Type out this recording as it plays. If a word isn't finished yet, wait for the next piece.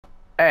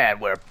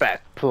And we're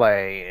back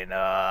playing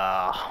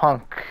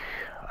Hunk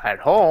at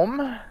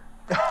home.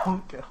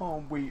 Get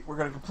home. We're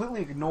gonna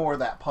completely ignore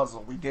that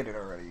puzzle. We did it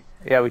already.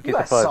 Yeah, we You did the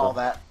guys saw puzzle.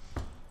 that,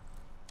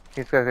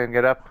 These guys can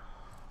get up.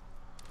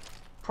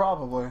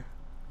 probably.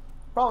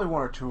 Probably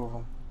one or two of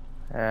them.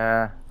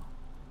 Yeah.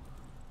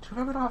 Too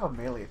bad we don't have a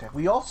melee attack.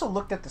 We also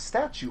looked at the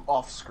statue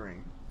off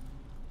screen.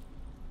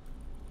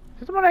 Is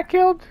this the one I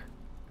killed?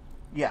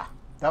 Yeah,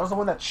 that was the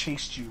one that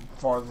chased you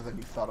farther than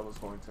you thought it was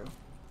going to.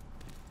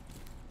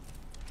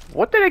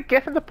 What did I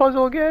get from the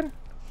puzzle again?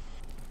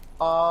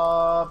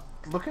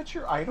 Look at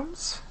your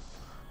items.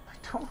 I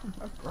don't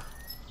remember.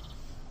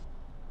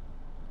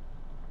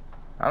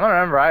 I don't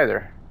remember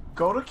either.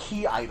 Go to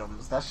key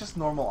items. That's just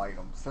normal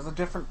items. There's a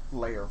different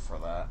layer for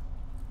that.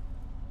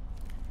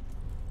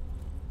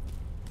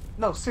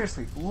 No,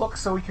 seriously, look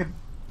so we could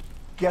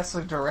guess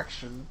a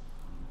direction.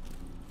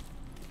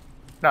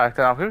 No, I'm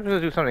going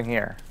to do something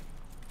here.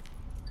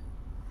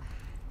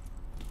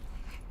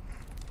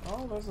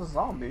 Oh, there's a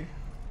zombie.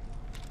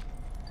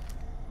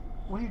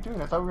 What are you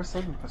doing? I thought we were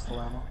saving pistol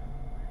ammo.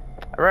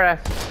 I'd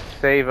rather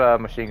save a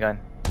machine gun.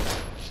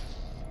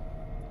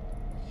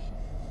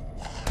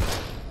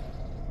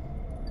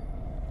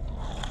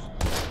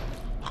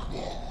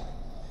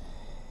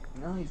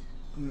 No, he's...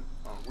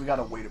 Oh, we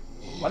gotta wait.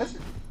 Why does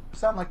it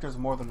sound like there's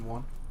more than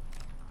one?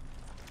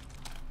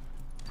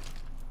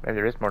 Maybe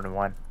there is more than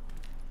one.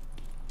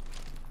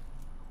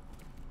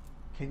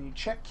 Can you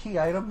check key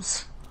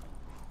items?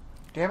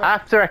 Damn it.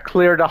 After I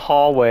clear the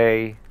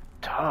hallway.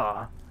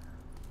 Duh.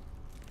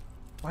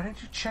 Why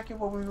didn't you check it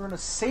when we were in a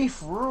safe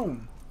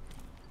room?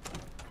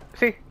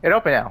 See, it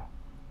opened now.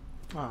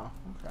 Oh,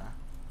 okay.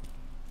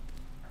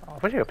 Oh, I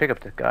wish I could pick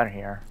up the gun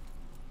here.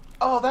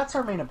 Oh, that's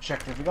our main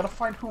objective. We gotta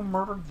find who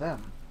murdered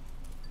them.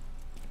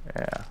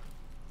 Yeah.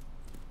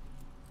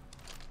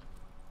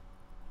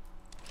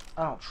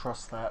 I don't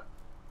trust that.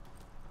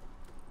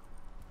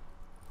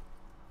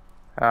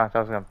 Ah, I thought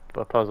I was gonna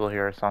a puzzle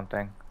here or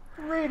something.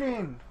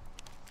 Reading!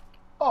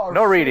 Our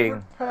No favorite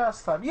reading.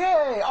 pastime.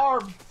 Yay!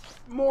 Our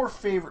more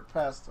favorite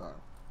pastime.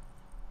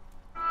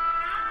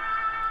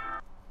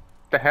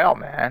 The hell,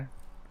 man?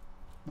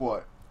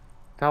 What?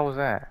 The hell was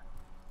that?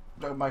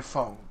 My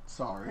phone.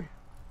 Sorry.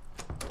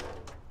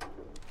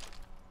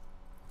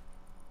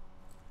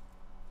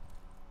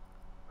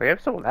 Wait, I'm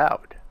so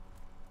loud.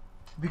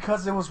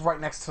 Because it was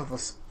right next to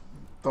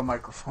the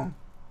microphone.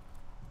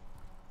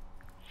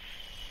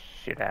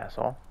 Shit,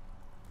 asshole.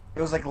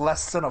 It was like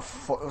less than a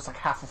foot. It was like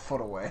half a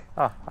foot away.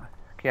 Oh,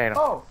 yeah,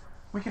 Oh,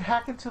 we can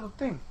hack into the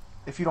thing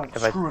if you don't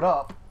If screw it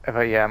up.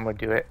 yeah, I'm gonna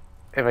do it.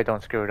 If I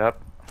don't screw it up.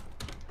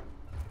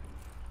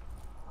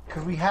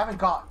 Because we haven't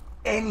got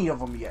any of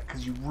them yet.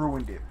 Because you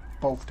ruined it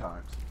both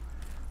times.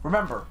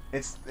 Remember,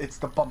 it's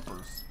the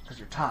bumpers because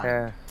you're timed.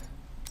 Yeah.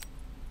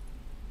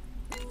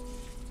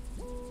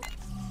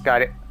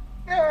 Got it.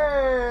 Yay!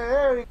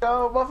 There you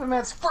go. Muffin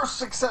Man's first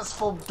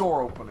successful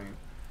door opening.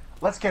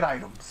 Let's get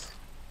items.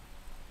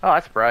 Oh,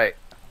 that's bright.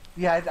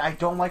 Yeah, I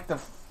don't like the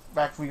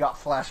fact we got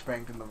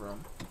flashbanged in the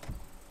room.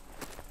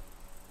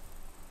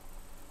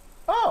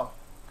 Oh,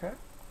 okay.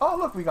 Oh,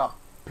 look, we got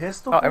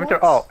pistol bullets. Inventory.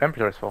 Oh,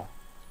 inventory's full.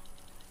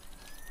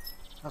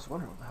 I was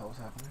wondering what the hell was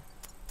happening.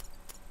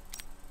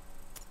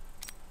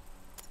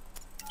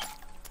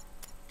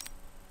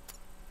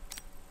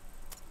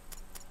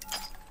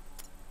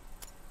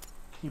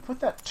 Can you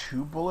put that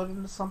 2 bullet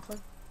into something?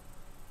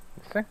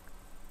 This thing?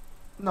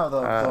 No,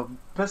 the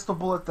pistol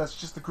bullet that's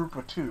just a group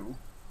of 2.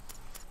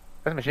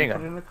 That's a machine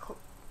Put it gun. in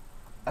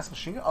that's a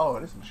machine gun? Oh,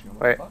 it is a machine gun.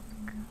 What Wait. the fuck?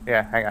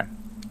 Yeah, hang on.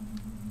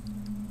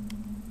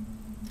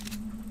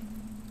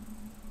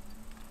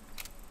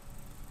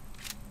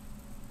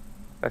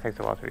 That takes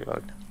a while to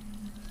reload.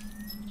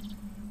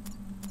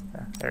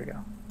 Yeah, there we go.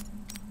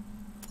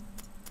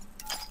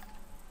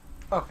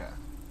 Okay.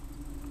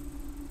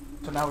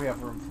 So now we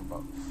have room for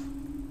both.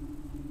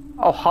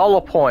 Oh, hollow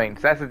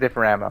points. That's a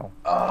different ammo.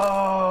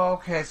 Oh,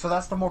 okay. So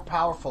that's the more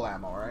powerful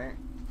ammo, right?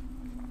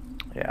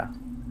 Yeah.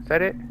 Is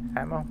that it?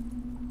 Ammo?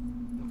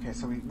 Okay,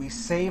 so we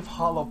save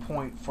hollow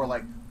point for,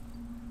 like,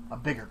 a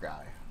bigger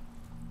guy.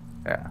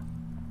 Yeah.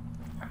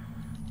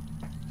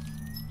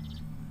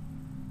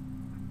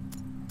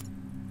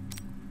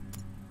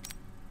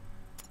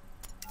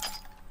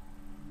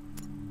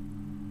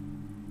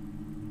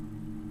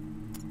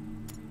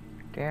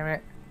 Damn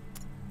it.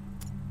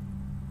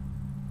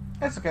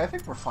 It's okay. I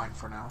think we're fine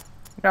for now.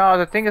 No,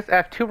 the thing is, I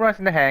have 2 runs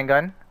in the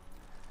handgun.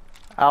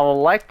 I would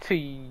like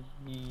to,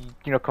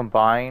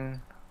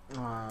 combine.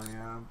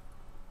 Yeah.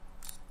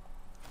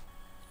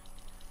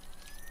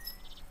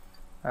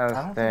 That's I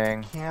the don't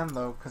thing. think you can,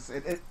 though, because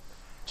it...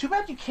 Too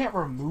bad you can't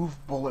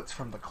remove bullets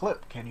from the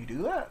clip. Can you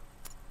do that?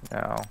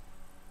 No.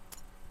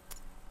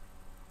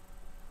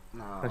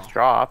 No. Let's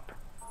drop.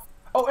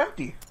 Oh,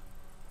 empty.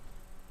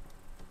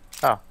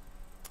 Oh.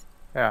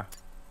 Yeah.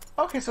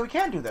 Okay, so we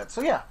can do that.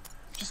 So, yeah.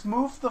 Just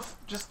move the...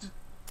 Just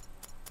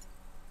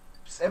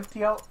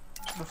empty out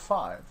the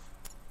 5.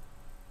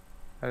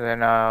 And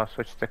then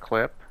switch to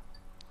clip.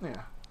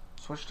 Yeah.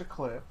 Switch to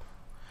clip.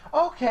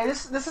 Okay,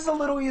 this is a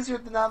little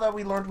easier now that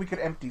we learned we could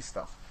empty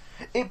stuff.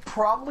 It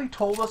probably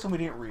told us and we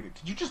didn't read it.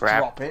 Did you just Crap.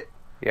 drop it?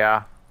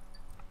 Yeah.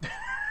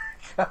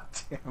 God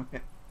damn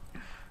it.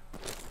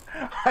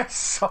 I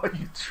saw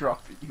you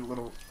drop it, you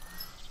little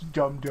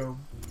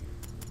dum-dum.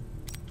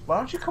 Why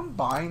don't you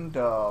combine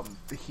the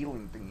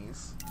healing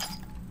thingies?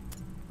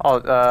 Oh,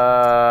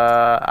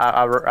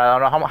 I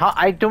don't know how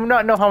I do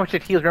not know how much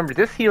it heals. Remember,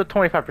 this healed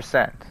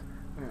 25%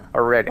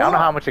 already. Well, I don't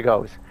know how much it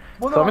goes.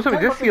 Well, So no, I'm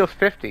assuming this heals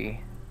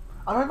 50.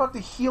 I'm talking about the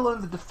heal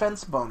and the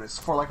defense bonus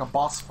for like a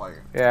boss fight.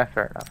 Yeah,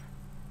 fair enough.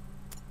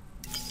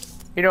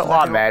 You know, So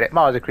while I'm at it,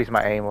 might as well increase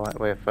my aim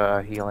with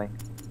healing.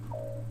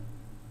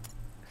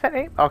 Is that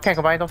aim? Oh, can't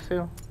combine those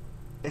two?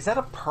 Is that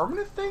a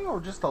permanent thing or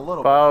just a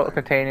little Well, bit?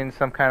 containing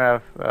some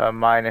kind of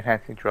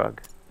mind-enhancing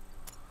drug.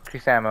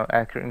 Increase ammo,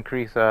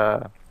 increase,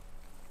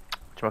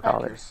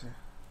 whatchamacallit.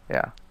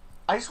 Yeah.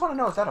 I just want to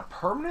know, is that a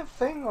permanent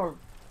thing or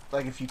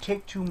like if you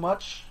take too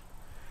much?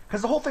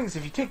 Because the whole thing is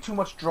if you take too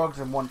much drugs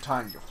in one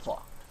time, you're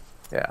fucked.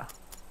 Yeah.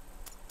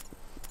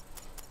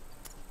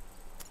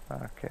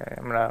 Okay,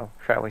 I'm gonna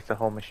try to waste the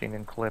whole machine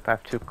gun clip. I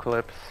have 2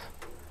 clips.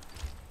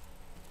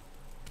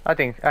 I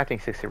think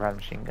 60 round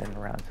machine gun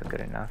rounds are good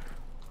enough.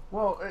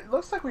 Well, it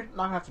looks like we're not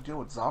gonna have to deal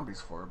with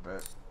zombies for a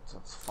bit, so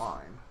it's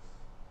fine.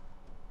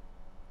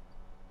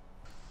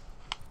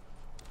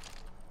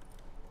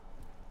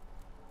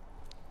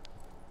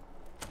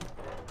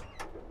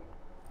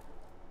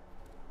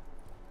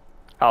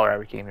 Alright,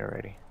 we came here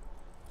already.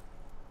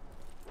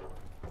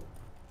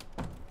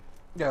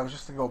 Yeah, it was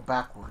just to go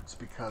backwards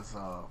because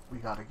we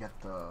gotta get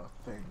the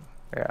thing.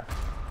 Yeah.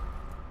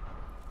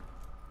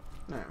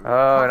 Yeah,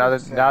 Oh,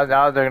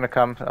 now they're gonna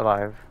come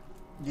alive.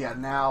 Yeah,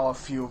 now a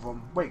few of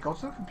them. Wait, go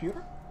to the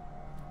computer?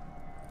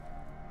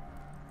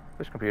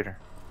 Which computer?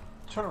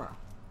 Turn around.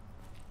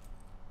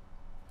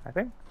 I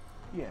think?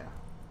 Yeah.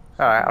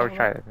 Alright, I'll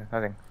retry it.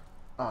 Nothing.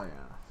 Oh, yeah.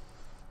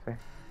 See?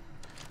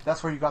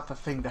 That's where you got the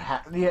thing to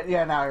hack.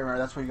 Yeah, now I remember.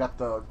 That's where you got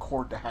the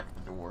cord to hack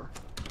the door.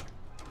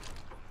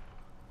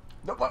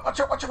 No, watch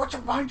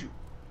out behind you.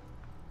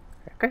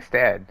 That guy's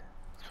dead.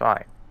 It's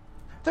fine.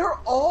 They're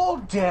all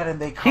dead and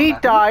they come He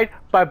back. died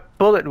by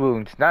bullet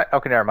wounds. Not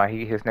okay. Never mind.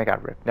 His neck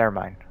got ripped. Never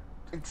mind.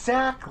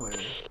 Exactly.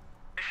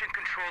 Mission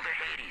control to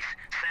Hades.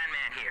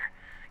 Sandman here.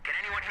 Can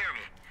anyone hear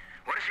me?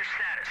 What is your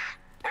status?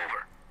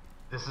 Over.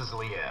 This is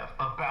Liev.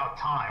 About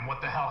time. What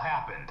the hell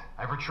happened?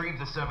 I've retrieved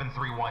the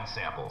 731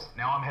 samples.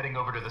 Now I'm heading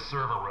over to the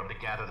server room to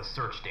gather the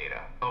search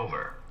data.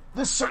 Over.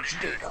 The search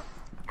data.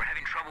 We're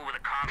having trouble with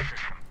the comm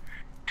system.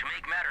 To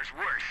make matters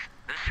worse,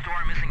 this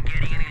storm isn't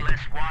getting any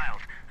less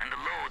wild, and the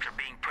loads are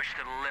being pushed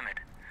to the limit.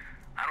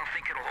 I don't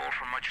think it'll hold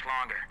for much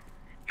longer.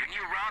 Your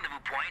new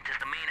rendezvous point is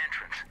the main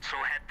entrance, so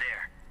head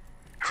there.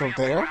 So Hurry up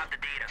there? and grab the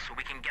data so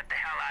we can get the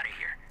hell out of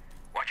here.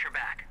 Watch your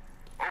back.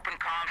 Open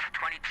comms for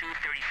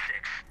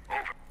 2236.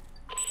 Over.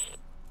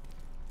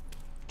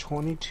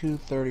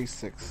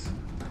 2236.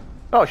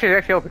 Oh shit!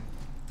 It's actually open.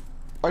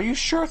 Are you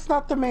sure it's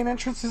not the main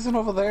entrance? Isn't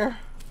over there?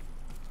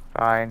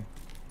 Fine.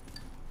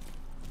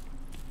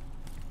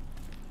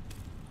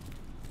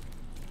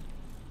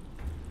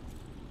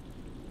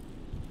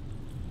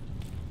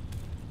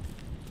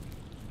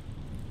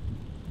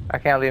 I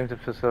can't leave the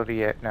facility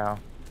yet. No.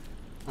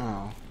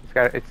 Oh.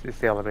 It's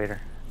the elevator.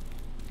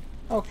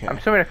 Okay. I'm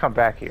assuming to come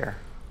back here.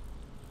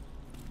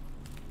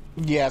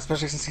 Yeah,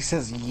 especially since he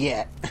says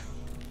yet.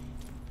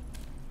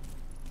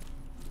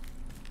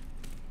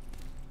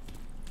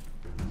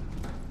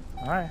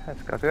 Alright,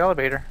 let's go to the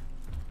elevator.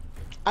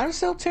 I'm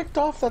still ticked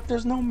off that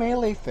there's no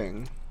melee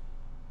thing.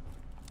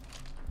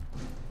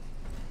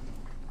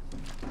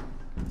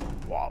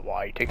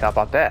 Why you take off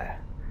about that?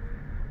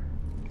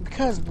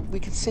 Because we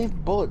can save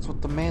bullets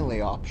with the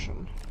melee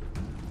option.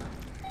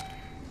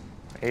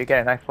 You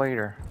get a knife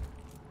later.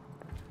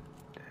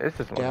 This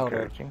is more Doubt it.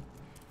 encouraging.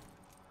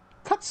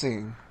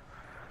 Cutscene.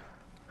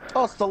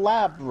 Oh, it's the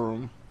lab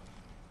room.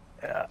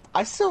 Yeah.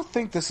 I still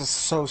think this is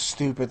so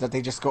stupid that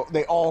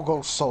they all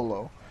go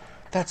solo.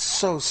 That's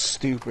so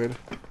stupid.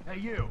 Hey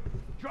you,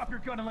 drop your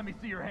gun and let me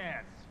see your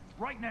hands.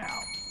 Right now.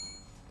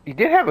 You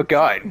did have a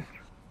gun.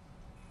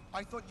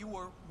 I thought you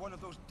were one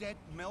of those dead,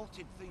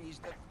 melted thingies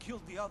that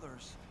killed the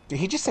others. Did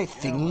he just say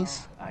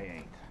thingies? I ain't.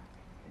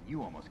 And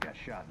you almost got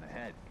shot in the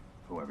head,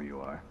 whoever you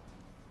are.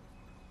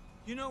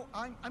 You know,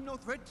 I'm no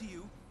threat to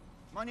you.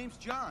 My name's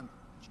John.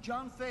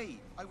 John Fay.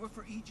 I work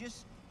for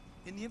Aegis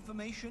in the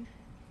information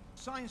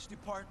science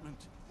department.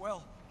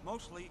 Well,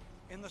 mostly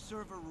in the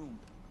server room.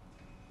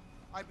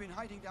 I've been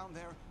hiding down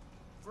there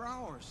for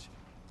hours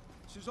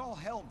since all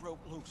hell broke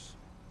loose.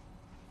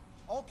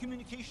 All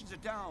communications are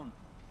down,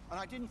 and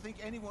I didn't think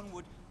anyone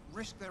would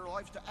risk their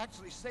lives to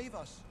actually save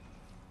us.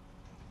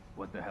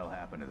 What the hell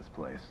happened to this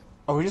place?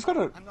 Are we just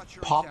gonna I'm not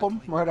sure pop them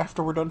exactly. right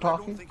after we're done I don't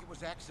talking? think it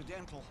was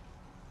accidental.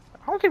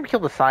 I don't think we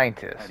killed the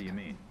scientist. How do you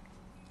mean?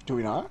 Do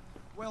we not?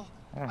 Well,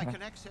 I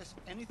can access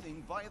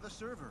anything via the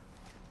server.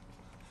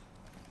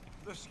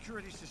 The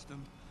security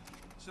system,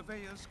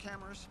 surveillance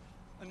cameras,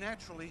 and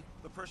naturally,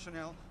 the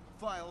personnel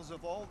files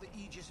of all the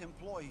Aegis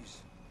employees.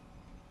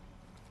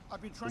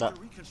 I've been trying to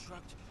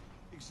reconstruct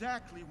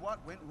exactly what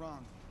went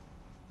wrong.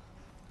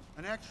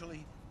 And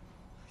actually,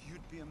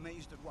 You'd be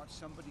amazed at what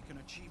somebody can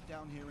achieve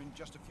down here in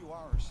just a few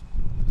hours.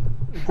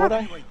 Would I?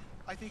 Anyway,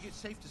 I think it's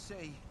safe to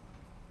say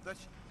that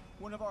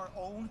one of our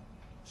own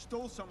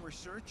stole some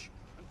research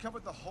and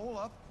covered the whole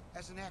up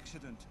as an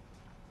accident,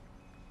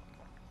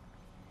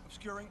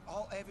 obscuring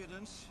all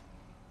evidence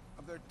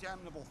of their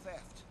damnable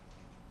theft.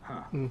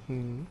 Huh.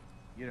 Mm-hmm.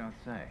 You don't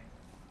say.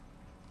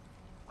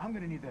 I'm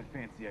gonna need that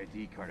fancy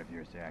ID card of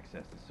yours to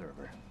access the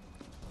server.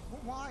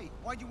 Well, why?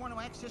 Why do you want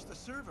to access the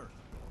server?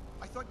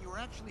 I thought you were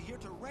actually here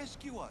to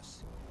rescue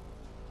us.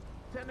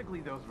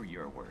 Technically, those were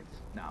your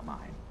words, not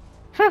mine.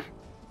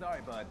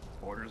 Sorry, bud.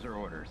 Orders are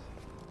orders.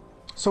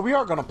 So we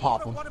are gonna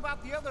pop him. What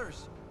about the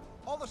others?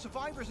 All the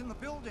survivors in the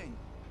building.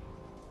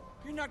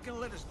 You're not gonna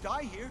let us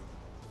die here.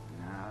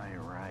 No,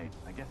 you're right.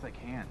 I guess I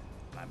can.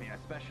 I mean,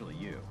 especially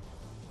you.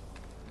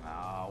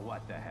 Oh,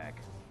 what the heck.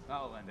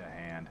 I'll lend a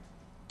hand.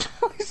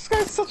 This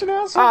guy's such an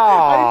asshole.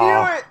 Aw. I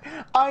knew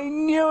it. I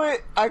knew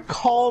it. I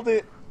called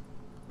it.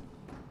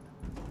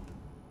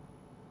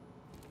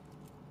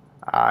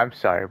 I'm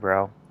sorry,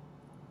 bro.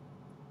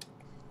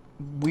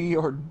 We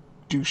are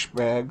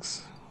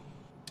douchebags.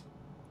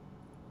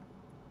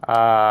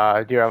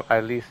 Dear,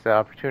 at least the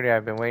opportunity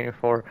I've been waiting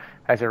for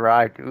has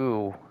arrived.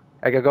 Ooh,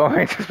 I could go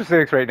into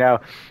specifics right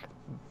now,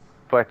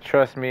 but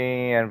trust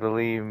me and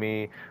believe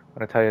me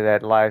when I tell you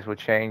that lives will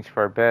change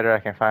for better. I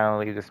can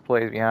finally leave this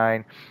place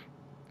behind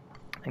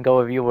and go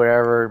with you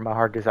wherever my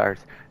heart desires.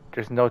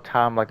 There's no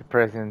time like the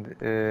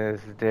present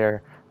is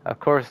there. Of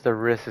course, the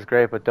risk is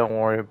great, but don't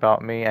worry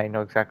about me. I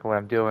know exactly what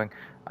I'm doing.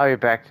 I'll get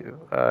back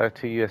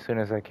to you as soon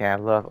as I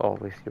can. Love,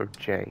 always, your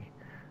Jay.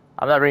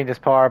 I'm not reading this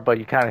part, but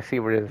you kind of see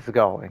where this is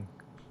going.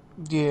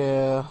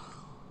 Yeah.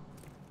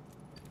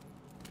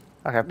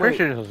 Okay, I'm pretty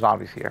sure there's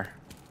zombies here.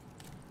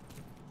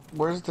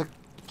 Where's the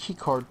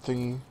keycard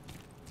thingy?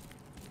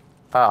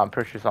 I'm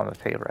pretty sure it's on the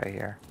table right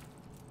here.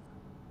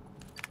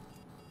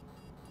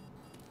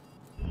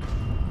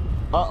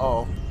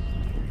 Uh-oh.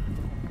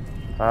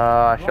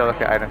 I should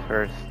look at items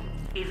first.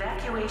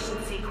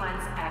 Evacuation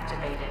sequence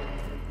activated.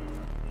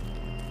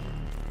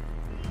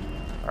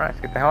 Alright, let's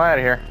get the hell out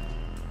of here.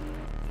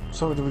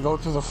 So do we go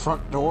through the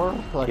front door,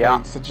 like Yeah.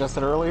 I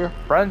suggested earlier?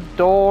 Front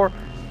door,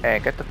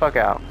 and get the fuck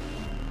out.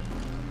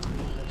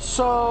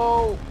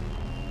 So,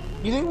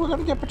 you think we're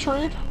gonna get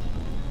betrayed?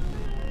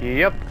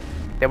 Yep.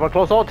 They want to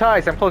close all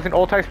ties. I'm closing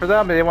all ties for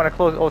them, and they want to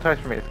close all ties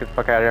for me. Let's get the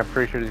fuck out of here. I'm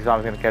pretty sure these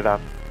zombies are gonna get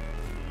up.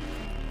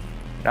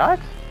 Not?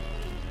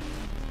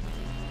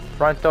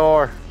 Front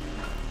door.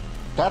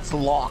 That's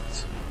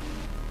locked.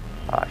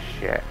 Oh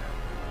shit.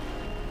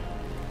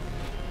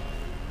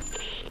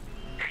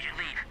 As you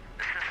leave,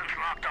 the system's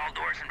locked all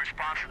doors in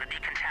response to the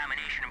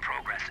decontamination in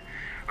progress.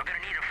 We're gonna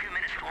need a few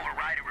minutes to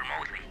override it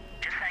remotely.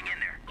 Just hang in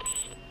there.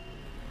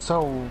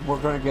 So, we're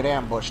gonna get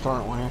ambushed,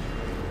 aren't we?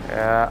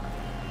 Yeah.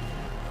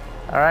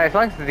 Alright, as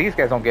long as these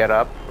guys don't get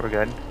up, we're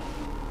good.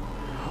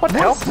 What the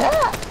hell? What's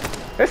that?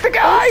 It's the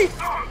guy!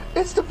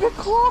 It's the big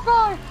claw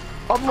guy!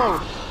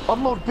 Unload!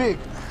 Unload big!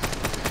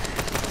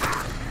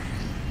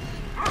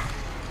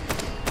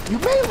 You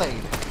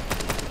meleeed!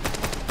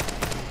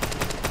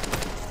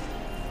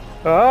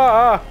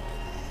 Ah!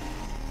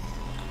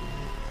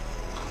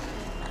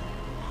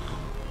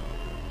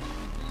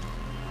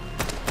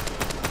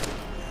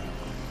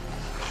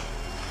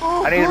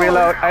 Oh, I need to God.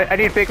 reload. I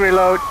need a big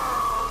reload.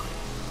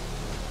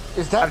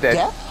 Is that I'm dead.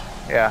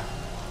 death? Yeah.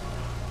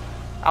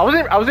 I was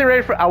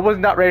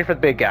not ready for the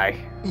big guy.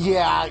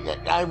 Yeah,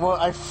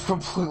 I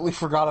completely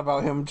forgot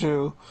about him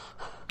too.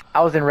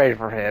 I wasn't ready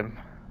for him.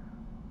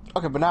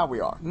 Okay, but now we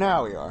are.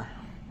 Now we are.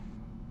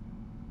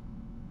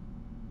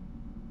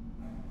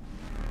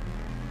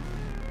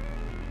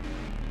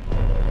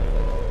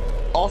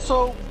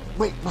 Also,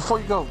 wait, before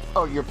you go...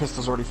 Oh, your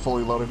pistol's already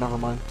fully loaded, never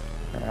mind.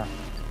 Yeah.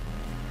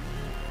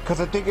 Because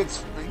I think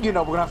it's... You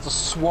know, we're gonna have to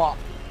swap.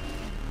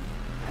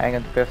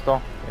 Hanging the pistol.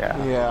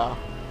 Yeah. Yeah.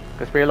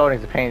 Because reloading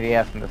is a pain in the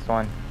ass in this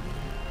one.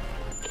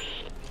 As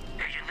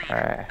you leave,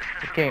 Alright. the He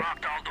system's came.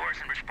 locked all doors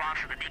in response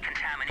to the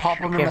decontamination. Pop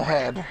him in the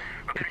head. We're He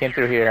gonna came need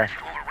through a few here. minutes to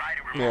override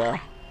it remotely. Yeah.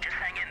 Just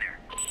hang in there.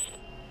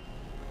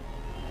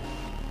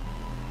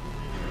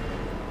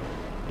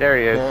 There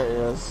he is. There he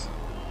is.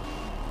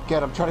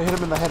 Get him. Try to hit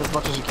him in the head as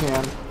much as you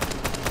can.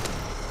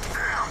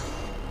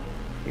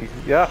 He's,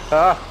 yeah.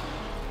 Ah.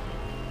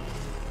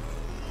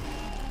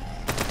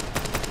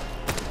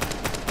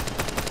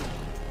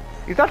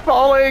 He's not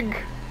falling.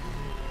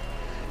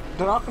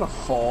 They're not gonna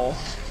fall.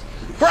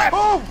 Crap!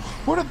 Oh!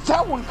 Where did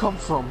that one come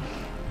from?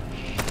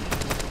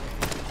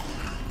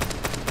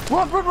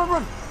 Run, run, run,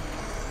 run!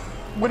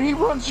 When he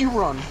runs, you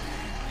run.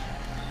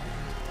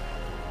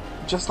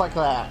 Just like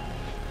that.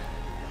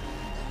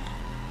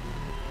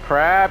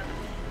 Crap.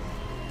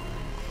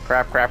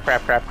 Crap, crap,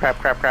 crap, crap, crap,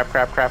 crap, crap,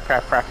 crap, crap, crap,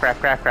 crap, crap,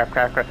 crap, crap,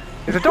 crap, crap.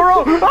 Is the door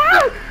open?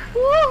 Ah!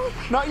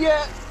 Not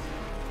yet!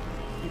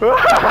 I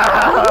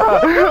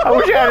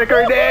wish I had a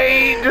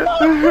grenade!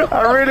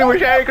 I really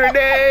wish I had a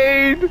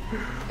grenade!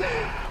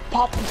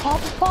 Pop him, pop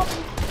him, pop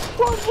him!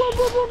 Run, run,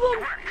 run, run, run!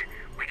 Worked.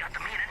 We got the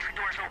main entry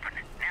doors open.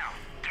 Now,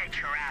 get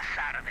your ass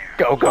out of there.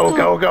 Go, go,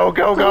 go, go,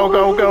 go, go,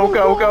 go, go,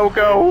 go, go,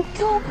 go.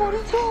 Go, buddy,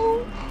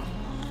 go!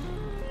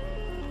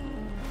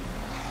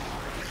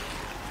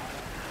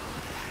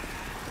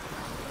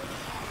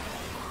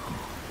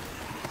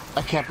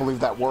 I can't believe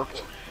that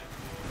worked.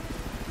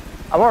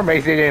 I'm more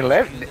amazed they didn't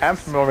leave. I'm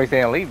more amazed they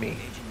didn't leave me.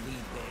 Agent Lee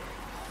Bailey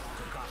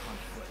took off on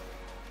foot.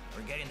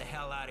 We're getting the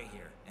hell out of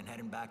here and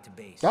heading back to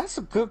base. That's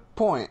a good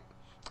point.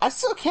 I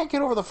still can't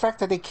get over the fact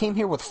that they came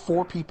here with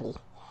 4 people.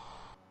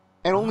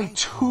 And only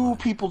 2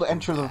 people to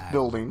enter the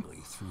building.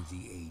 Through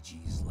the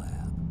AG's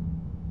lab.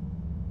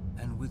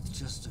 And with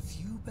just a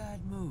few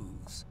bad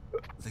moves,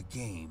 the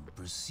game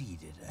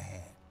proceeded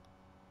ahead.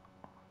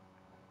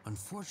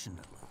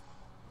 Unfortunately,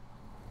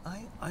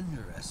 I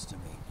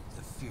underestimated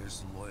the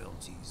fierce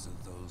loyalties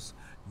of those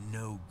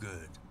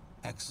no-good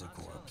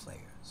Hexacore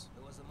players.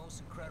 It was the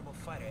most incredible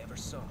fight I ever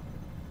saw.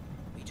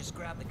 He just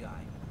grabbed the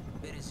guy,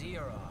 bit his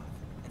ear off,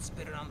 and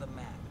spit it on the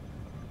mat.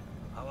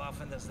 How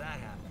often does that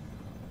happen?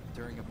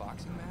 During a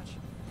boxing match?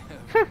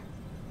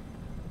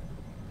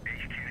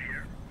 HQ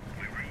here.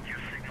 We read your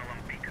signal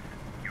on beacon.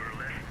 You're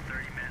less than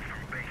 30 minutes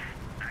from base.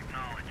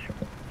 Acknowledge.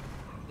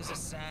 This is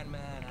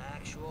Sandman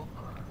Actual.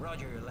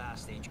 Roger your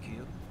last HQ.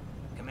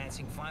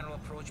 Commencing final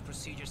approach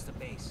procedures to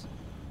base.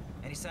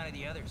 Any sign of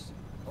the others?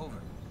 Over.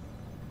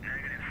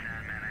 Negative,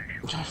 Sandman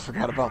Actual. I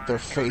forgot about their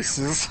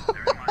faces. The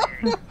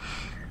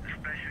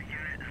special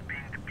unit is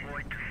being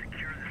deployed to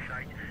secure the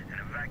site and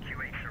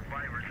evacuate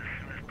survivors as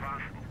soon as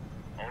possible.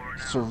 Over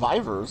now.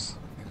 Survivors?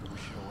 Maybe we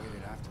should have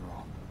waited after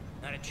all.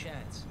 Not a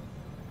chance.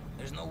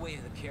 There's no way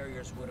the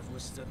carriers would have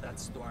withstood that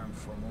storm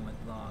for a moment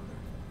longer.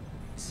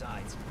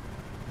 Besides,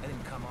 I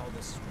didn't come all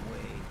this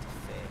way to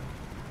fail.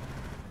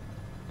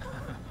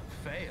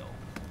 Fail?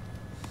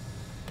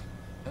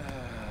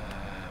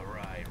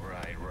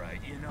 Right.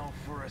 You know,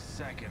 for a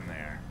second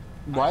there.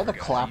 Why I the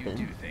forgot how you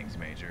clapping? do things,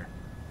 Major.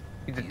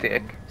 He's a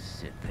dick.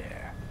 Sit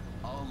there,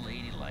 all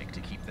ladylike to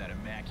keep that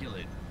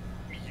immaculate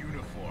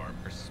uniform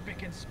or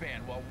spick and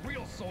span while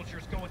real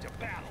soldiers go into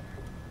battle.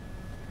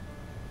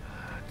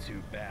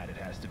 Too bad it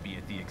has to be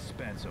at the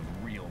expense of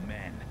real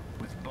men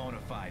with bona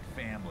fide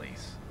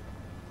families.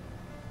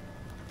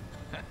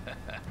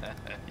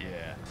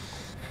 Yeah.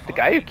 The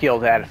guy who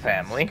killed had a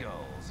family.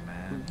 Skulls,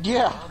 man.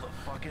 Yeah. All the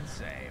fucking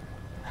same.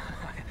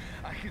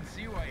 I can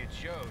see why you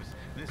chose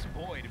this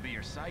boy to be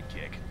your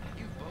sidekick.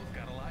 You've both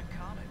got a lot in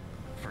common.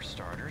 For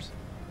starters,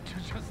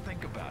 just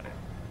think about it.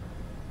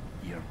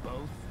 You're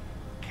both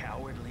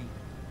cowardly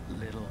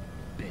little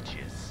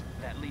bitches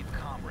that leave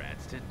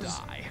comrades to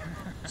die.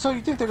 So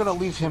you think they're gonna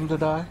leave him to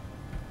die?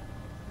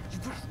 You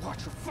better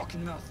watch your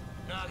fucking mouth.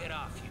 Knock it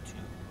off, you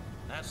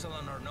two.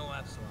 Epsilon or no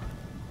Epsilon.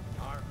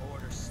 Our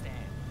orders stand.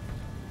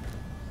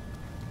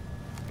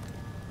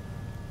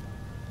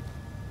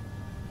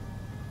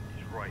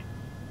 He's right.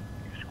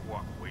 You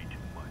squawk way too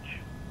much.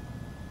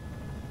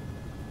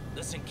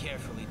 Listen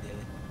carefully,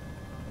 David,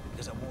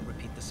 because I won't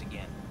repeat this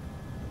again.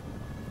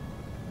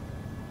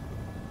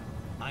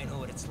 I know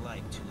what it's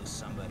like to lose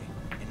somebody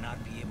and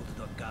not be able to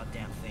do a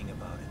goddamn thing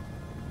about it.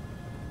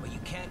 But you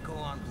can't go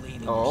on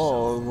bleeding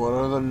Oh, yourself. what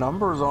are the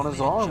numbers on You his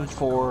made a arm judgment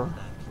for? call on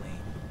that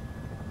plane.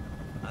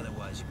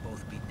 Otherwise, you'd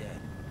both be dead.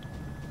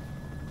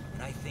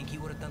 And I think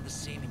you would have done the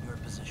same in your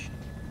position.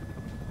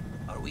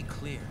 Are we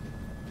clear?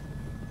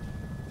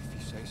 If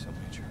you say so,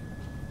 Major.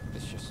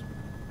 It's just...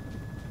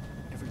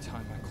 every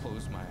time I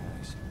close my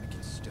eyes, I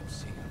can still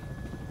see him.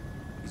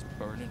 He's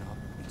burning up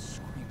and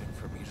screaming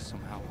for me to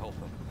somehow help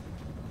him.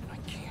 And I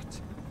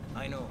can't.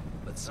 I know,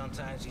 but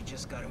sometimes you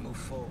just gotta move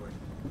forward.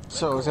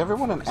 So is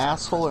everyone an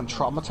asshole and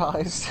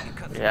traumatized? You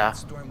cut through Yeah. that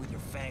storm with your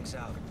fangs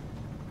out.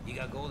 You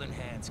got golden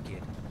hands,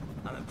 kid.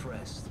 I'm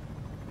impressed.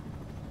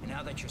 And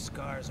now that your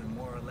scars are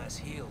more or less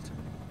healed,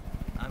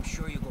 I'm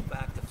sure you'll go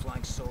back to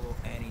flying solo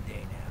any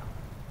day now.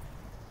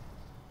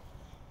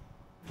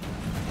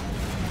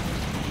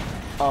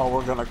 Oh,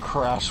 we're gonna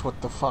crash with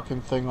the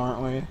fucking thing,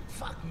 aren't we?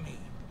 Fuck me.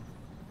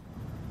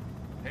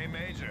 Hey,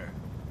 Major.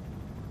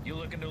 You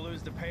looking to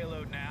lose the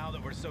payload now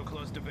that we're so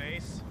close to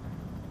base?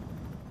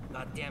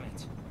 God damn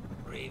it.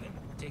 Raven,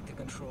 take the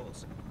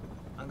controls.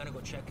 I'm gonna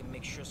go check and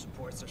make sure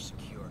supports are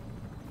secure.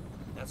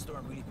 That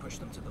storm really pushed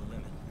them to the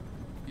limit.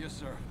 Yes,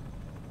 sir.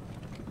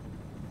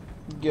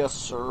 Yes,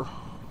 sir.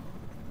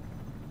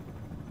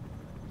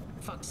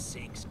 Fuck's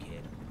sakes,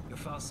 kid. Your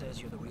file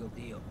says you're the real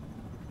deal.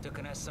 Took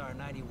an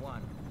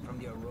SR-91 from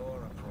the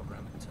Aurora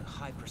program to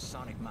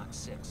hypersonic Mach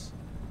 6.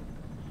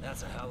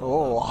 That's a hell of a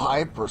Oh, lot.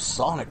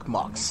 hypersonic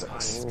Mach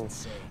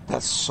 6.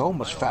 That's so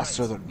much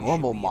faster than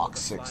normal Mach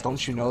 6.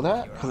 Don't you know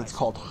that? Because it's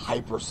called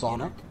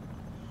hypersonic.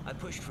 I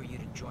pushed for you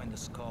to join the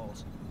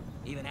Skulls,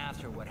 even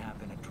after what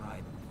happened at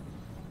Dryden.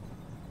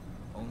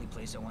 Only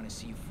place I want to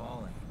see you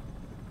falling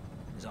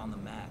is on the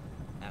mat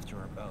after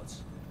our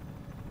bouts.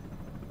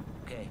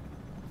 Okay.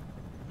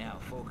 Now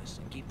focus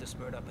and keep the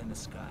spirit up in the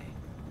sky.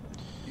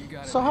 You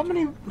got it, So how Major.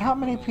 many We'll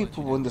let you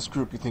people know. in this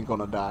group you think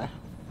gonna die?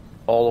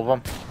 All of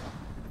them.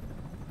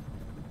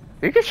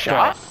 Did you get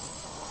shot? The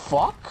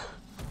fuck?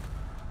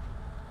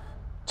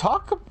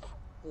 Talk.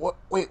 What?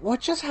 Wait,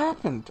 what just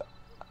happened?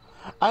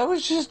 I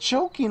was just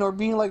joking or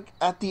being like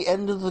at the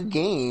end of the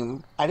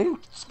game. I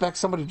didn't expect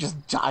somebody to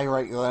just die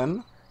right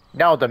then.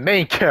 Now the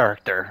main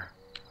character.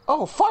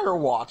 Oh,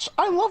 Firewatch.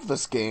 I love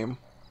this game.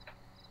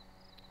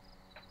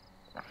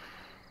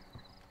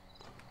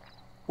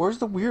 Where's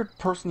the weird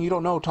person you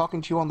don't know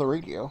talking to you on the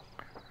radio?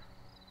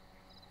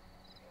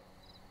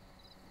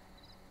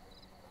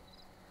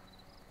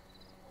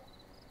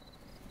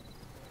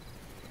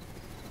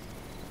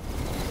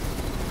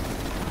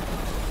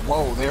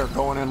 Whoa, they're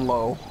going in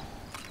low.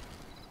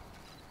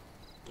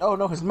 Oh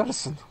no, his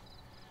medicine.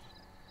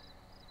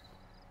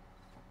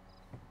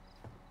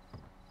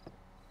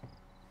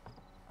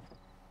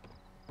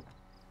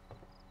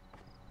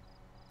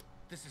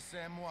 This is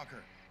Sam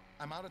Walker.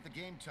 I'm out at the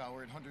game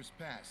tower at Hunter's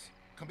Pass.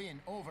 Come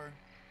in, over.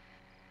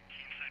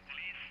 Kingside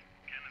Police,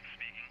 Kenneth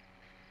speaking.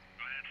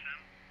 Go ahead,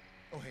 Sam.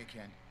 Oh, hey,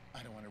 Ken.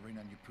 I don't want to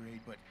rain on your parade,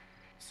 but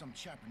some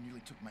chopper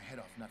nearly took my head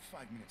off not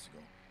 5 minutes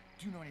ago.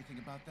 Do you know anything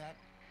about that?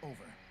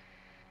 Over.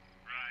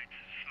 Right,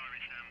 sorry,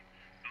 Sam.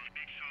 Those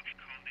big shots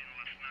called in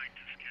last night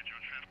to schedule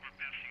transport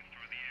passing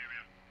through the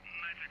area.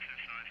 Night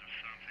exercise or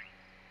something.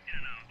 In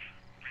and out.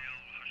 Real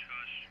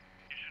hush-hush.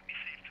 You should be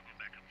safe to go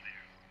back up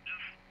there.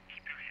 Just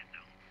keep your head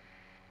down.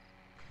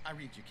 I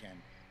read you, Ken.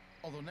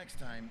 Although next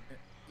time,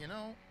 you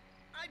know,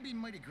 I'd be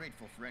mighty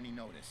grateful for any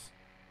notice.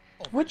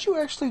 Over. Would you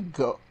actually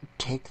go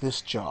take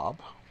this job?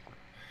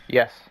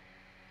 Yes.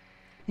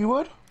 You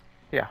would?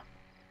 Yeah.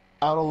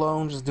 Out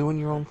alone, just doing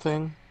your own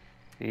thing?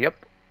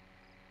 Yep.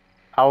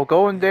 I'll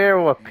go in there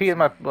with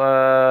my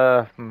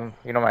my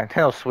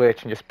Nintendo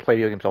Switch and just play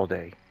video games all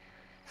day.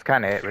 It's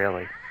kind of it,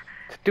 really.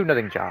 It's a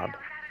do-nothing job.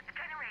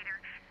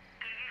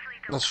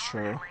 That's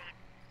true.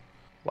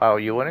 Wow,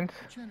 you wouldn't?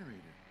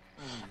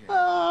 I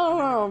don't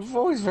know. I'm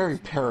always very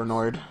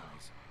paranoid.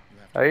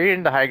 Are you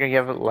in the high ground? You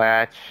have a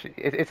latch.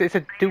 It's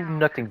a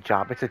do-nothing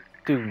job. It's a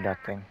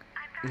do-nothing.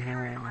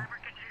 Yeah.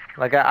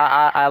 Like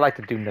I like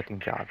to do nothing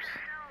jobs.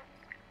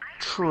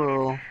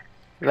 True.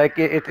 Like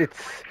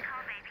it's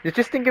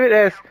just think of it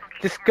as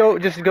just go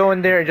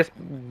in there and just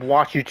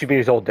watch YouTube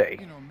videos all day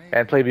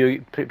and play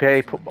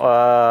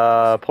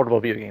portable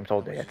video games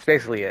all day. That's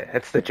basically it.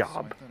 That's the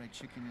job.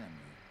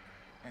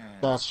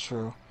 That's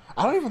true.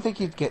 I don't even think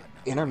you'd get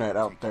internet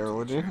out there,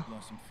 would you?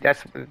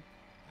 That's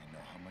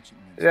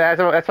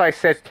why I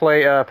said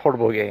play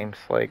portable games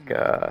like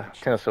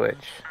Nintendo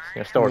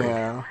Switch, storage.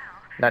 Yeah.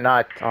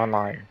 Not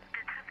online.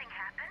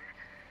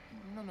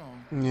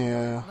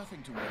 Yeah.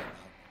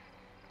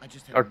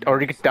 Or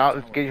you could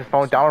get your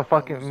phone down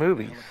fucking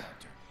movies.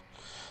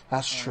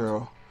 That's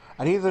true.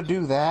 I'd either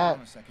do that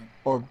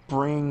or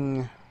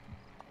bring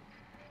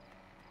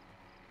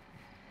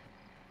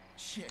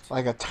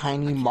like a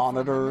tiny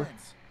monitor.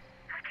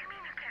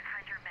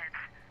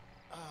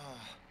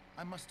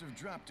 I must have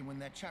dropped them when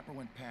that chopper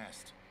went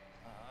past.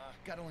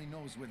 God only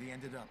knows where they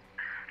ended up.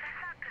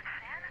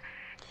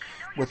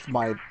 With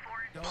my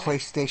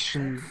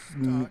PlayStation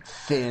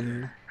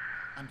thin.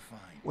 I'm fine.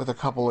 With a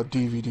couple of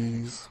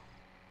DVDs.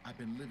 I've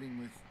been living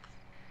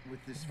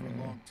with this for a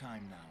long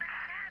time now. Sam,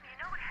 you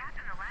know what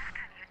happened the last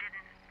time you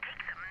didn't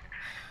take them.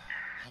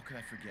 How could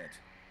I forget?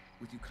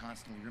 With you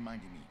constantly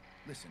reminding me.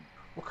 Listen.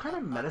 What kind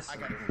of medicine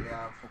do you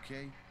have?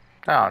 Okay?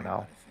 I don't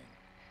know.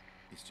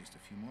 It's just a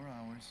few more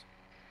hours.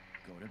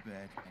 Go to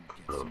bed and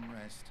get some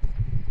rest.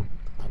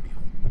 I'll be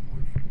home in the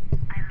morning.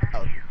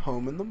 I'll be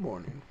home in the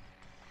morning.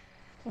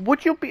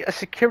 Would you be a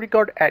security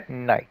guard at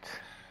night?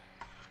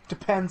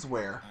 Depends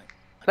where.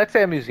 Let's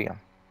say a museum.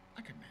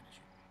 I can manage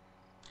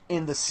it.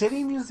 In the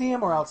city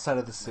museum or outside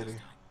of the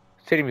city?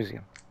 City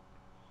museum.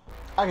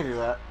 I can do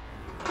that.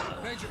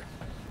 Major,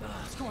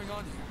 what's going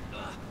on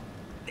here?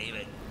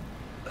 David.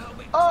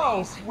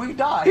 Oh, we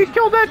died. He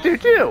killed that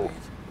dude too.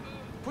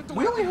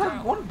 We only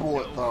heard one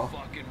bullet though.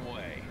 Fucking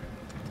way.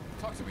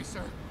 Talk to me,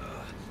 sir.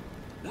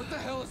 What the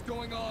hell is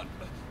going on?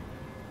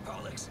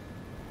 Alex.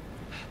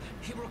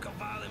 He broke a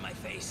vial in my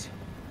face.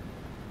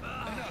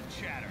 Enough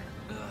chatter.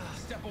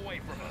 Step away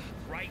from him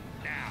right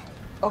now.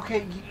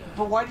 Okay,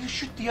 but why did you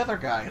shoot the other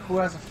guy who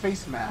has a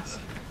face mask?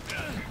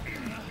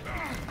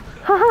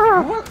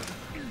 What?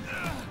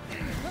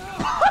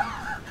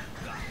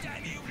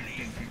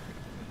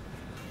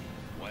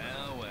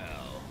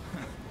 Well.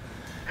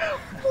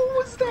 What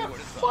was that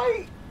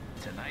fight?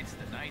 Tonight's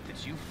the night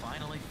that you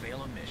finally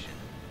fail a mission.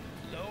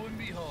 Lo and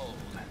behold,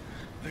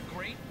 the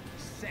great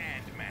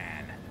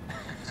Sandman.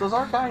 So is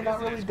our guy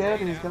not really dead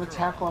and he's gonna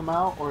tackle him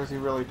out, or is he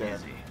really dead?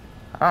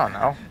 I don't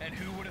know. And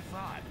who would have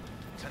thought?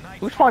 Tonight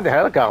Who's flying the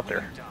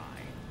helicopter?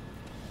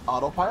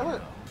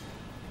 Autopilot?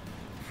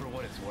 For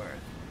what it's worth,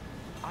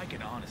 I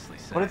can honestly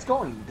say. But it's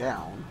going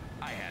down.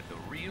 I had the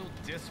real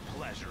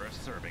displeasure of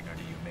serving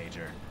under you,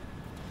 Major.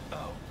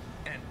 Oh,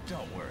 and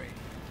don't worry.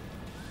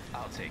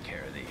 I'll take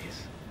care of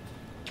these.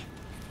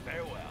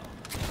 Farewell.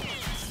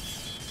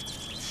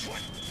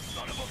 What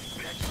son of a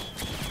bitch?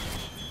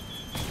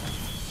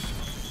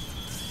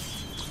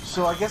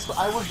 So I guess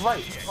I was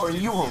right, or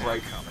you were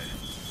right.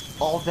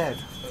 All dead.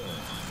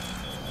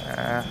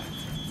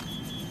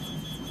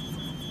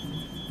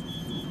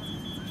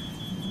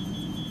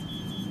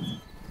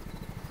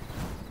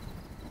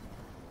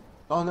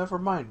 Oh, never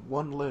mind.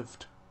 One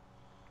lived.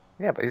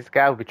 Yeah, but this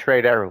guy who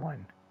betrayed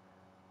everyone.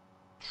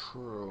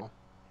 True.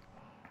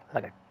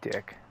 Like a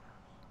dick.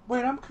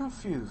 Wait, I'm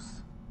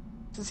confused.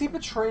 Since he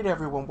betrayed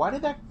everyone, why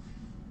did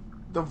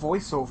the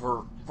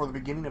voiceover for the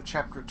beginning of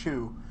chapter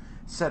 2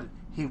 said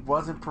he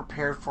wasn't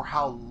prepared for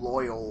how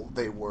loyal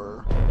they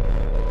were?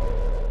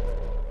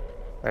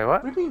 Wait,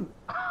 what? What do you mean?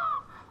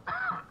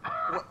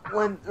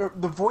 When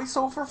the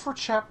voiceover for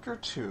chapter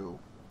 2,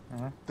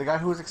 the guy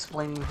who was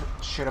explaining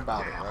shit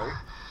about it, right?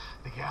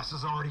 The gas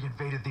has already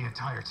invaded the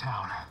entire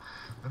town.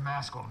 The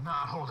mask will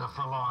not hold up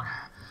for long.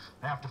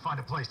 I have to find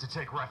a place to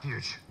take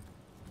refuge.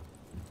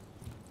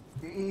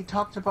 He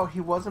talked about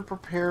he wasn't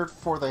prepared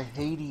for the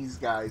Hades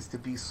guys to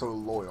be so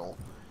loyal.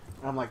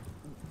 And I'm like,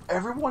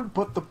 everyone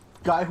but the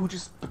guy who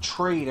just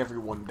betrayed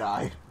everyone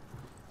died.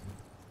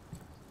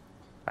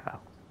 Wow.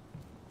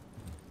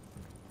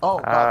 Oh,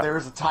 God, there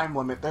is a time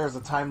limit. There's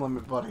a time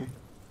limit, buddy.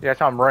 Yeah, that's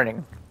how I'm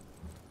running.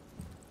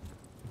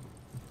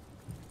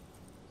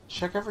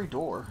 Check every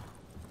door.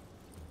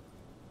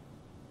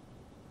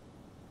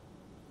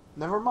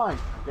 Never mind.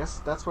 I guess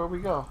that's where we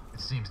go. It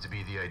seems to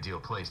be the ideal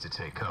place to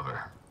take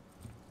cover.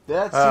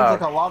 That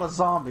seems like a lot of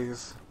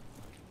zombies.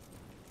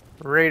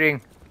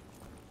 Reading.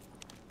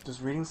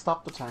 Does reading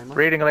stop the timer?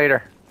 Reading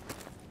later.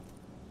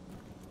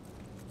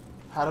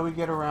 How do we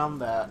get around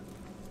that?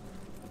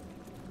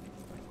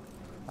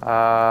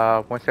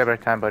 One step at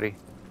a time, buddy.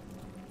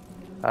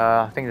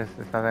 I think this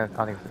is nothing. I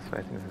don't think it's this way.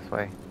 I think it's this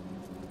way.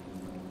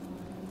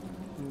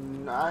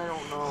 I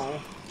don't know.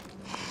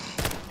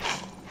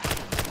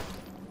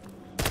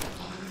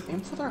 Aim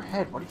for their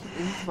head. Why do you keep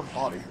aiming for the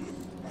body?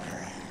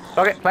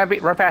 Okay, plan B.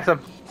 Run past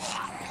them.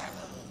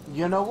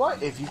 You know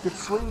what? If you could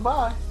swing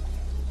by.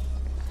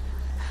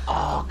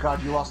 Oh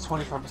God, you lost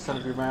 25%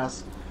 of your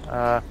mass.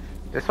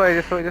 This way,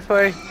 this way, this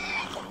way.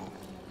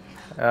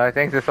 I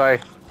think this way.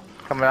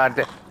 Coming on.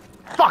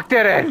 Fuck,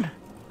 dead end!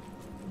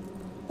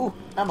 Ooh,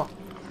 ammo.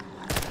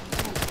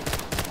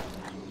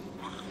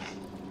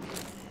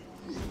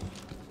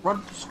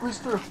 Run, squeeze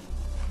through.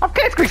 I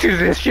can't squeeze through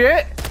this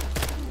shit!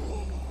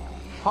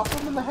 Pop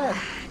them in the head.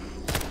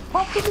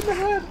 Pop them in the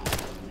head.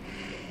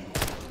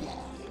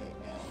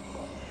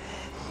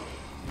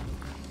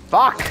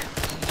 Fuck!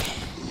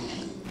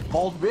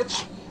 Bald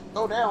bitch.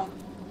 Go down.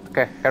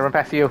 Okay, gotta run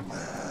past you.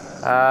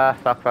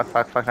 Fuck,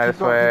 now this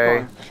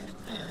way.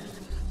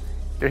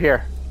 You're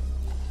here.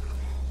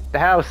 The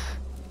house.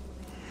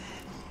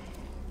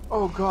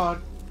 Oh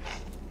God.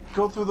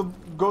 Go through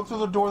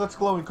the door that's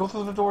glowing. Go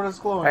through the door that's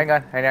glowing. Hang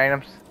on, any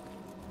items?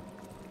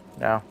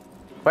 No.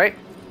 Wait.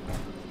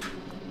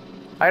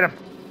 Item.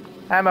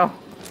 Ammo.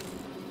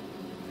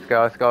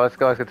 Let's go, let's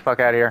get the fuck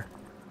out of here.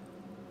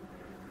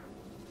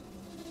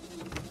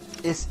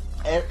 Is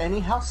any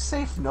house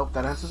safe? Nope,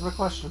 that answers my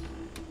question.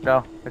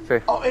 No, it's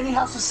safe. Oh, any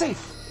house is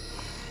safe.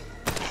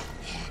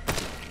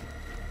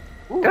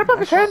 Ooh, Did I bump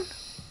his head?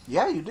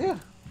 Yeah, you did.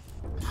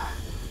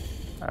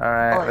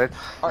 Alright, let's...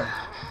 Alright.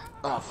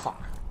 Oh,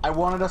 fuck. I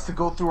wanted us to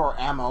go through our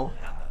ammo.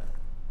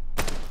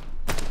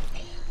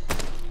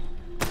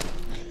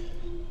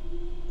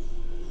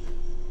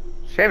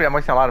 Shame I'm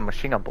wasting a lot of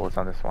machine gun bullets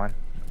on this one.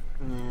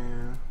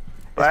 Yeah.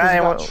 But I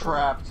I got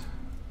trapped.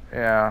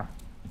 Yeah.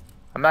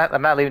 I'm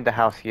not leaving the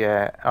house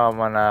yet. I'm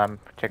gonna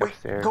check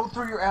upstairs. Go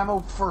through your ammo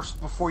first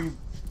before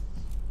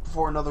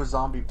another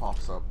zombie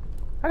pops up.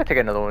 I can take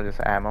another one of this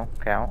ammo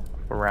count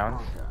for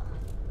rounds. Okay.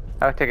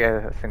 I'll take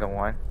a single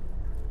one.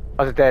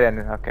 Oh, it's a dead end.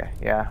 Okay,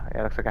 yeah,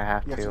 looks like I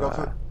have You to. have to go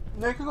through.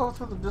 No, you can go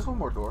through this one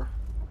more door.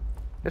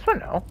 This one,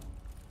 no.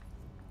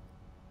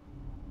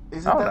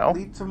 Isn't that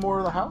lead to more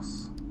of the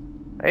house?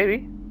 Maybe.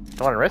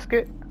 Don't want to risk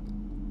it.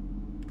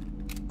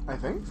 I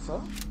think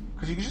so.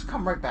 Because you can just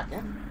come right back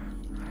in.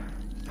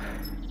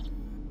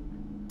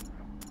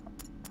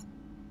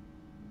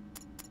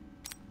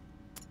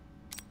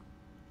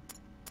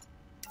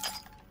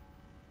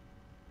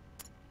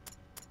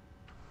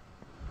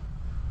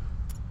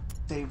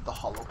 Save the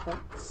hollow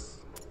points.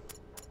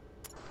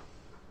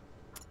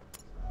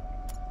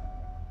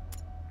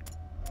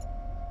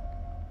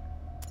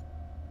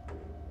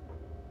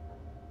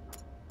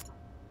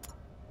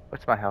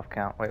 What's my health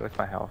count? Wait, what's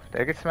my health?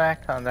 Did I get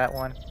smacked on that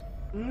one?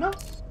 No.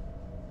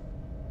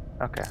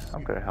 Okay,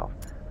 I'm good at health.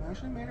 I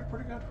actually made it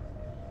pretty good.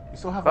 We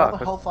still have all the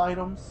health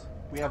items.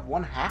 We have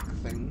one hack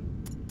thing.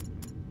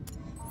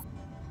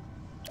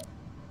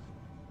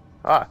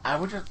 Ah. I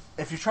would just,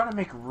 if you're trying to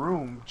make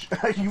room,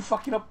 are you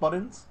fucking up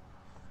buttons?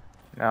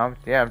 No, I'm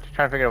just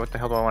trying to figure out what the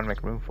hell do I want to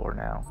make room for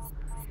now.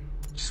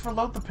 Just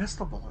reload the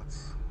pistol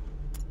bullets.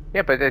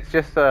 Yeah, but it's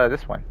just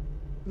this one.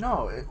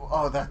 No,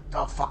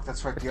 oh fuck,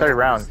 that's right. It's 30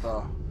 rounds.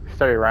 It's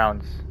 30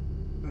 rounds.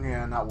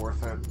 Yeah, not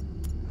worth it.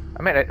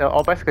 I mean,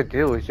 all I could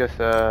do is just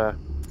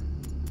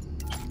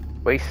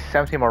waste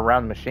 17 more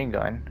round machine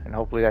gun, and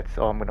hopefully that's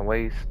all I'm gonna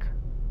waste.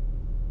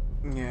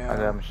 Yeah. On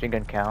the machine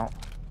gun count.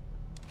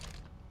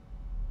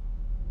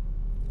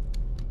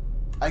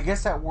 I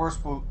guess at worst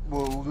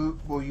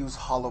we'll use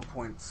hollow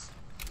points.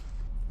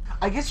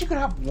 I guess you could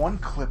have one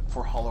clip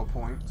for hollow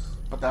points,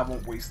 but that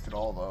won't waste it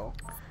all though.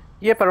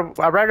 Yeah, but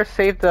I'd rather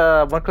save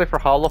the one clip for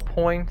hollow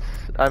points.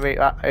 I mean,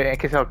 in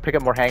case I'll pick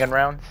up more hanging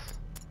rounds.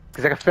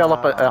 Because I can fill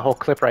up a whole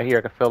clip right here.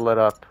 I can fill it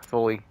up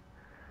fully.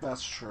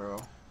 That's true.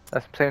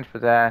 That's the same for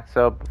that.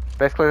 So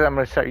basically, I'm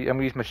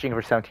gonna use machine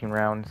for 17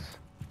 rounds.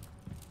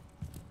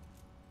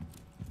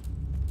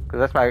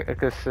 Because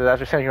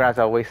after 17 rounds,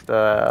 I'll waste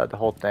the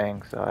whole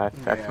thing. So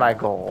that's my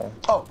goal.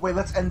 Oh wait,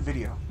 let's end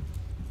video.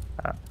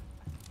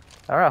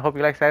 Alright, I hope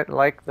you like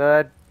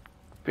the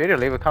video.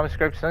 Leave a comment,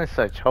 subscribe, and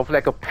such. Hopefully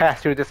I can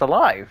pass through this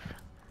alive.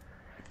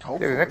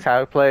 Hopefully. Next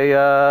time I play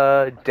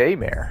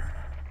Daymare.